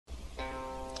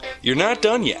You're not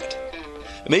done yet.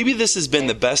 Maybe this has been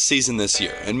the best season this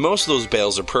year, and most of those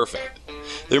bales are perfect.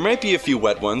 There might be a few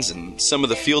wet ones, and some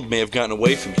of the field may have gotten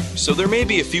away from you, so there may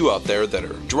be a few out there that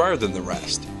are drier than the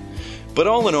rest. But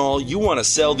all in all, you want to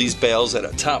sell these bales at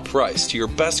a top price to your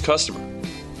best customer.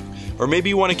 Or maybe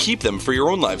you want to keep them for your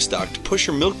own livestock to push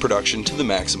your milk production to the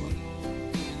maximum.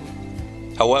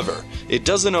 However, it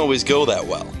doesn't always go that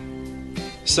well.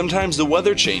 Sometimes the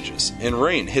weather changes and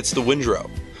rain hits the windrow.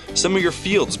 Some of your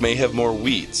fields may have more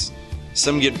weeds.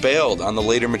 Some get baled on the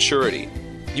later maturity.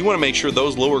 You want to make sure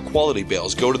those lower quality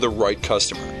bales go to the right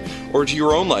customer, or to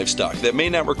your own livestock that may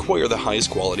not require the highest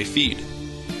quality feed.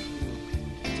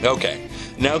 Okay,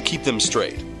 now keep them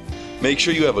straight. Make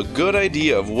sure you have a good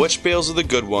idea of which bales are the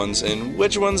good ones and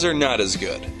which ones are not as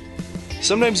good.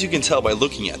 Sometimes you can tell by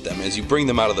looking at them as you bring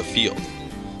them out of the field.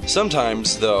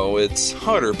 Sometimes, though, it's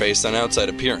harder based on outside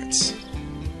appearance.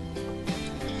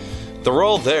 They're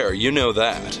all there, you know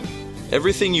that.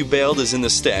 Everything you baled is in the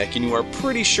stack and you are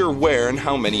pretty sure where and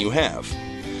how many you have.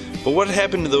 But what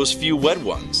happened to those few wet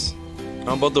ones?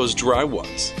 How about those dry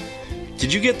ones?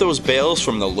 Did you get those bales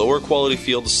from the lower quality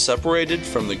fields separated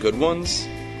from the good ones?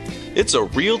 It's a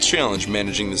real challenge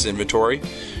managing this inventory.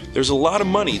 There's a lot of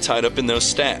money tied up in those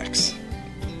stacks.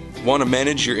 Want to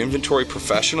manage your inventory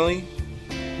professionally?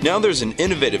 Now there's an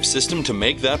innovative system to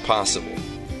make that possible.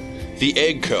 The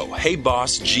AGCO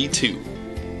Hayboss G2.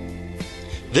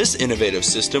 This innovative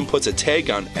system puts a tag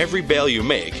on every bale you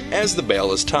make as the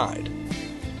bale is tied.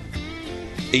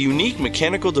 A unique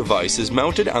mechanical device is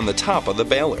mounted on the top of the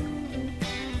baler.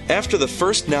 After the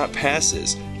first knot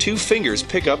passes, 2 fingers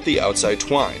pick up the outside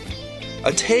twine.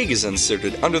 A tag is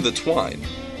inserted under the twine.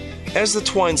 As the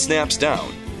twine snaps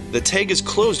down, the tag is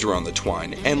closed around the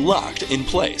twine and locked in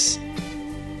place.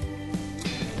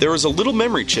 There is a little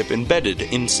memory chip embedded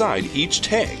inside each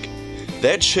tag.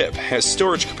 That chip has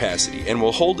storage capacity and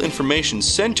will hold information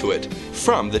sent to it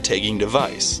from the tagging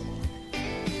device.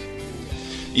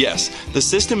 Yes, the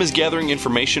system is gathering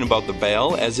information about the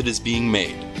bale as it is being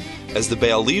made. As the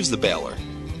bale leaves the baler,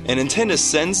 an antenna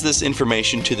sends this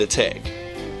information to the tag.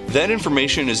 That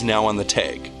information is now on the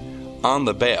tag, on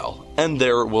the bale, and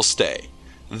there it will stay.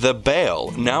 The bale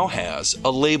now has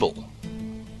a label.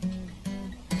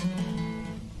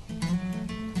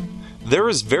 There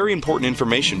is very important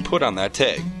information put on that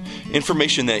tag,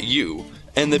 information that you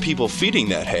and the people feeding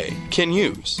that hay can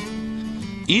use.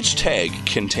 Each tag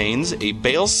contains a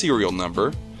bale serial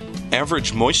number,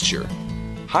 average moisture,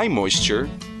 high moisture,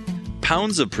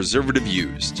 pounds of preservative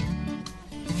used,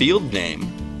 field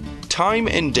name, time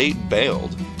and date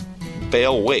baled,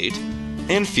 bale weight,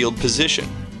 and field position.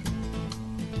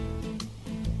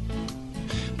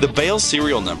 The bale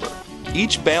serial number.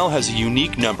 Each bale has a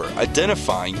unique number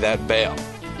identifying that bale.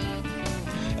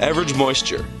 Average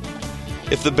moisture.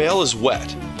 If the bale is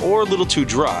wet or a little too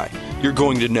dry, you're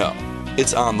going to know.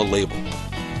 It's on the label.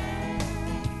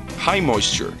 High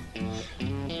moisture.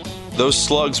 Those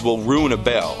slugs will ruin a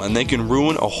bale and they can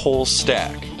ruin a whole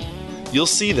stack. You'll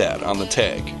see that on the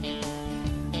tag.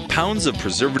 Pounds of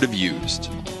preservative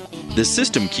used. The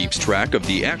system keeps track of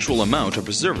the actual amount of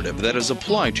preservative that is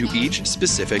applied to each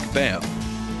specific bale.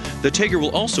 The tagger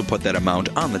will also put that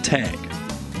amount on the tag.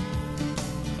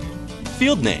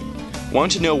 Field name.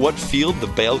 Want to know what field the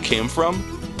bale came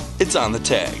from? It's on the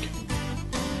tag.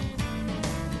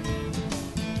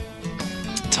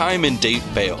 Time and date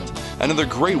baled. Another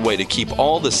great way to keep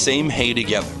all the same hay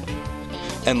together.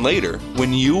 And later,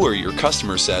 when you or your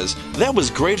customer says, "That was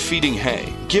great feeding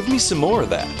hay, give me some more of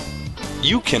that,"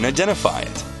 you can identify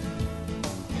it.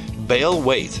 Bale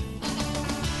weight.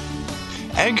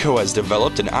 AGCO has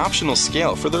developed an optional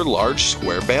scale for their large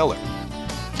square baler.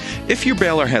 If your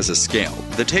baler has a scale,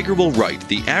 the tagger will write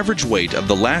the average weight of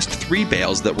the last 3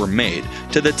 bales that were made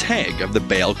to the tag of the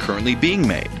bale currently being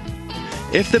made.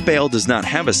 If the bale does not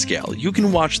have a scale, you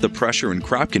can watch the pressure and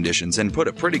crop conditions and put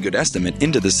a pretty good estimate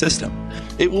into the system.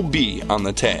 It will be on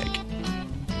the tag.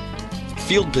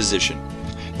 Field position.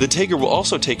 The tagger will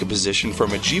also take a position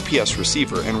from a GPS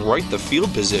receiver and write the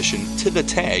field position to the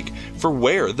tag for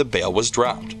where the bale was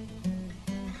dropped.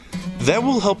 That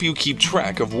will help you keep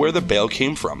track of where the bale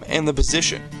came from and the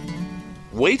position.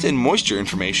 Weight and moisture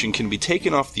information can be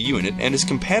taken off the unit and is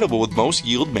compatible with most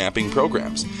yield mapping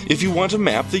programs if you want to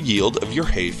map the yield of your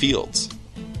hay fields.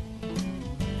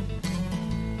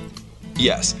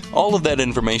 Yes, all of that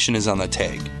information is on the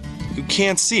tag. You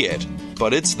can't see it,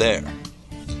 but it's there.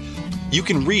 You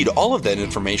can read all of that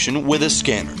information with a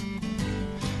scanner.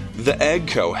 The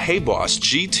AGCO Hayboss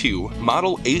G2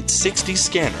 Model 860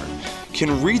 scanner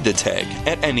can read the tag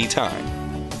at any time.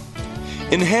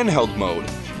 In handheld mode,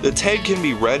 the tag can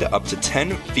be read up to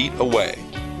 10 feet away.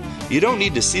 You don't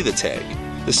need to see the tag.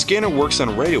 The scanner works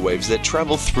on radio waves that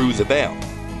travel through the bale.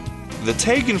 The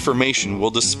tag information will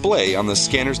display on the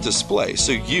scanner's display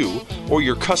so you or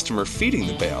your customer feeding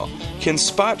the bale can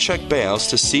spot check bales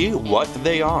to see what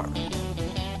they are.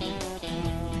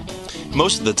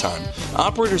 Most of the time,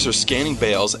 operators are scanning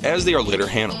bales as they are later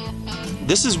handled.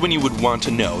 This is when you would want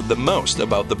to know the most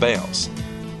about the bales.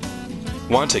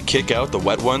 Want to kick out the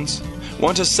wet ones?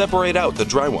 Want to separate out the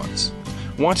dry ones?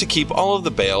 Want to keep all of the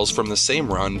bales from the same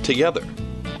run together?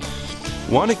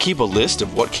 Want to keep a list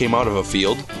of what came out of a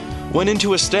field, went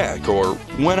into a stack, or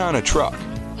went on a truck?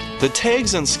 The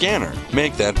tags and scanner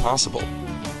make that possible.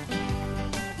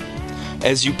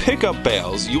 As you pick up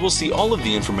bales, you will see all of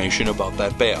the information about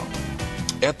that bale.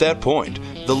 At that point,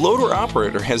 the loader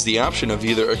operator has the option of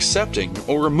either accepting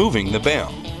or removing the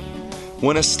bale.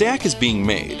 When a stack is being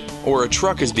made or a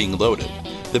truck is being loaded,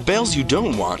 the bales you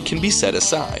don't want can be set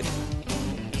aside.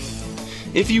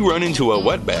 If you run into a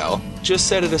wet bale, just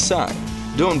set it aside.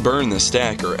 Don't burn the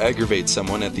stack or aggravate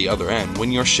someone at the other end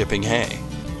when you're shipping hay.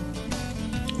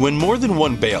 When more than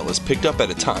one bale is picked up at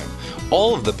a time,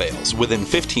 all of the bales within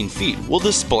 15 feet will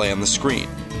display on the screen.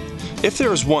 If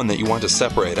there is one that you want to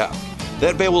separate out,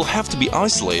 that bale will have to be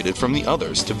isolated from the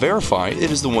others to verify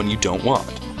it is the one you don't want.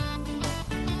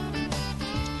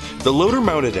 The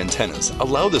loader-mounted antennas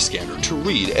allow the scanner to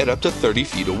read at up to 30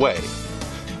 feet away.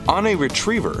 On a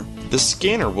retriever, the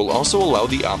scanner will also allow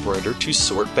the operator to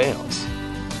sort bales.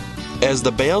 As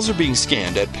the bales are being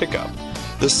scanned at pickup,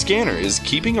 the scanner is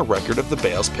keeping a record of the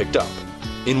bales picked up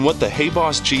in what the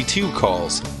Hayboss G2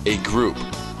 calls a group.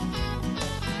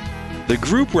 The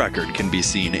group record can be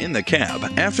seen in the cab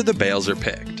after the bales are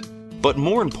picked. But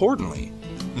more importantly,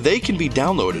 they can be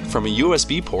downloaded from a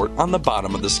USB port on the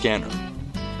bottom of the scanner.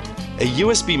 A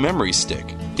USB memory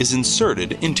stick is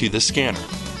inserted into the scanner.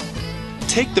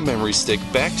 Take the memory stick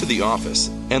back to the office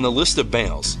and the list of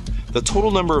bales, the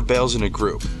total number of bales in a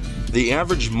group, the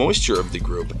average moisture of the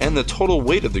group, and the total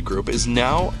weight of the group is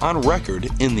now on record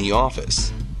in the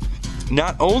office.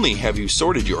 Not only have you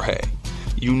sorted your hay,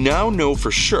 you now know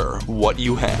for sure what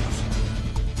you have.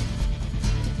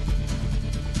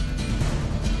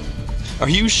 Are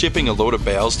you shipping a load of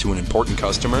bales to an important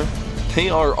customer? They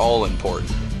are all important.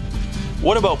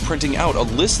 What about printing out a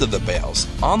list of the bales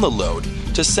on the load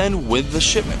to send with the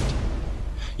shipment?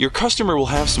 Your customer will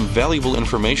have some valuable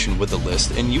information with the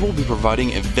list, and you will be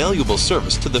providing a valuable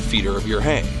service to the feeder of your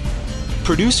hay.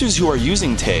 Producers who are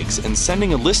using tags and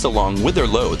sending a list along with their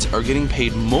loads are getting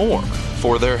paid more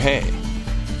for their hay.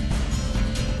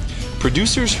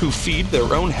 Producers who feed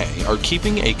their own hay are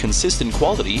keeping a consistent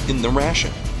quality in the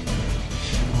ration.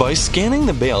 By scanning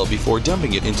the bale before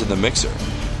dumping it into the mixer,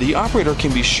 the operator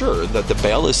can be sure that the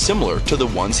bale is similar to the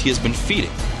ones he has been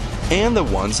feeding and the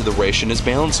ones the ration is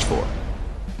balanced for.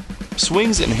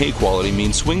 Swings in hay quality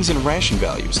mean swings in ration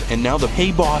values, and now the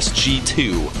Hayboss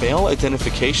G2 Bale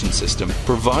Identification System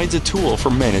provides a tool for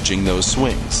managing those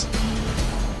swings.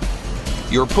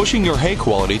 You're pushing your hay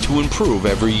quality to improve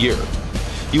every year.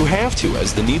 You have to,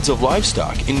 as the needs of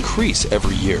livestock increase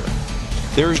every year.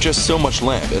 There is just so much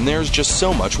land and there's just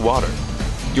so much water.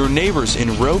 Your neighbors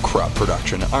in row crop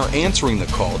production are answering the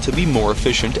call to be more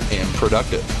efficient and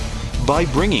productive by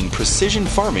bringing precision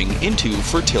farming into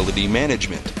fertility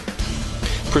management.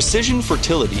 Precision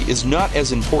fertility is not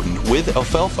as important with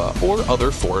alfalfa or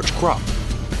other forage crop.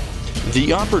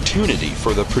 The opportunity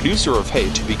for the producer of hay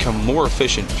to become more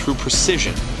efficient through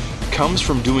precision comes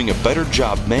from doing a better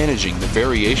job managing the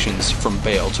variations from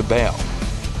bale to bale.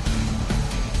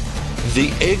 The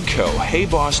AGCO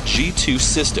Hayboss G2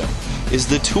 system is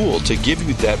the tool to give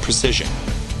you that precision.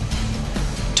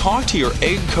 Talk to your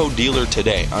AGCO dealer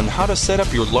today on how to set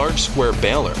up your large square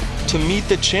baler to meet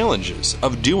the challenges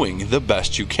of doing the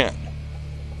best you can.